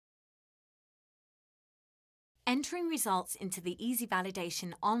entering results into the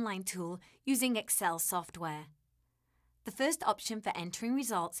EZValidation Online Tool using Excel software. The first option for entering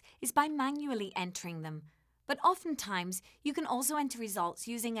results is by manually entering them, but oftentimes you can also enter results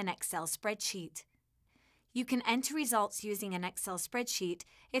using an Excel spreadsheet. You can enter results using an Excel spreadsheet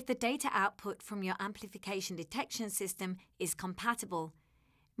if the data output from your amplification detection system is compatible,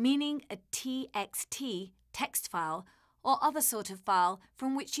 meaning a TXT text file or other sort of file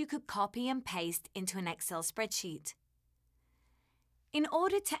from which you could copy and paste into an Excel spreadsheet. In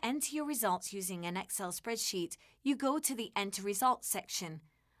order to enter your results using an Excel spreadsheet, you go to the Enter Results section,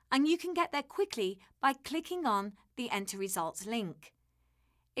 and you can get there quickly by clicking on the Enter Results link.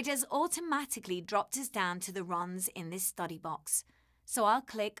 It has automatically dropped us down to the runs in this study box, so I'll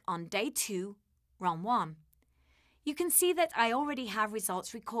click on Day 2, Run 1. You can see that I already have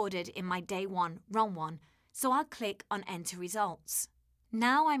results recorded in my Day 1, Run 1, so I'll click on Enter Results.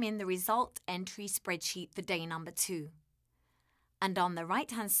 Now I'm in the Result Entry spreadsheet for day number 2. And on the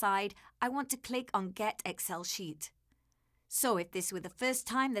right-hand side, I want to click on Get Excel Sheet. So if this were the first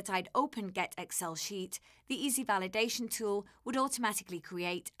time that I'd opened Get Excel Sheet, the EZValidation tool would automatically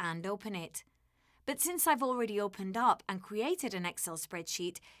create and open it. But since I've already opened up and created an Excel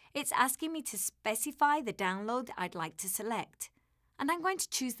spreadsheet, it's asking me to specify the download I'd like to select. And I'm going to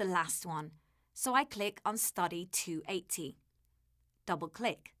choose the last one. So I click on Study 280.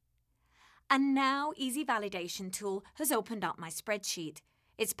 Double-click. And now EZValidation tool has opened up my spreadsheet.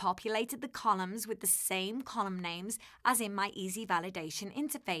 It's populated the columns with the same column names as in my EZValidation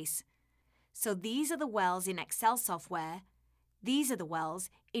interface. So these are the wells in Excel software. These are the wells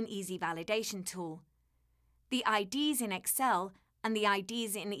in EZValidation tool. The IDs in Excel and the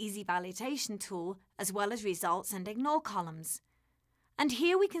IDs in EZValidation tool, as well as results and ignore columns. And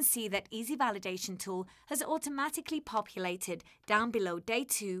here we can see that EZValidation tool has automatically populated down below Day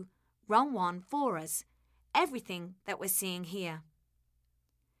 2, Run 1 for us, everything that we're seeing here.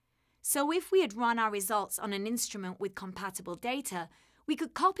 So if we had run our results on an instrument with compatible data, we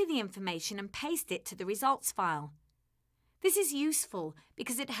could copy the information and paste it to the results file. This is useful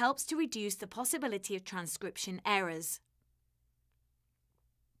because it helps to reduce the possibility of transcription errors.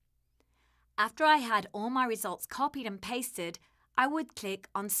 After I had all my results copied and pasted, I would click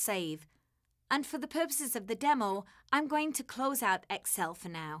on Save. And for the purposes of the demo, I'm going to close out Excel for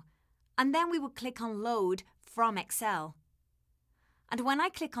now. And then we will click on Load from Excel. And when I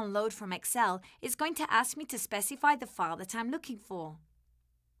click on Load from Excel, it's going to ask me to specify the file that I'm looking for.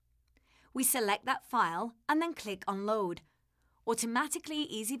 We select that file and then click on Load. Automatically,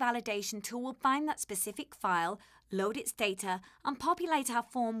 EZValidation tool will find that specific file, load its data, and populate our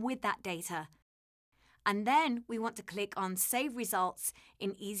form with that data. And then we want to click on Save Results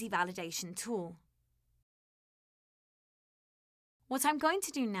in EZValidation tool. What I'm going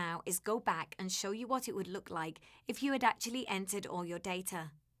to do now is go back and show you what it would look like if you had actually entered all your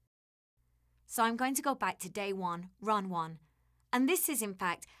data. So I'm going to go back to Day 1, Run 1. And this is in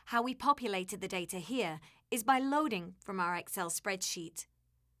fact how we populated the data here, is by loading from our Excel spreadsheet.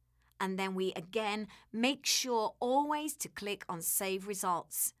 And then we again make sure always to click on Save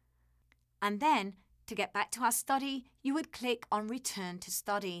Results. And then to get back to our study, you would click on Return to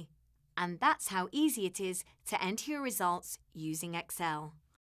Study. And that's how easy it is to enter your results using Excel.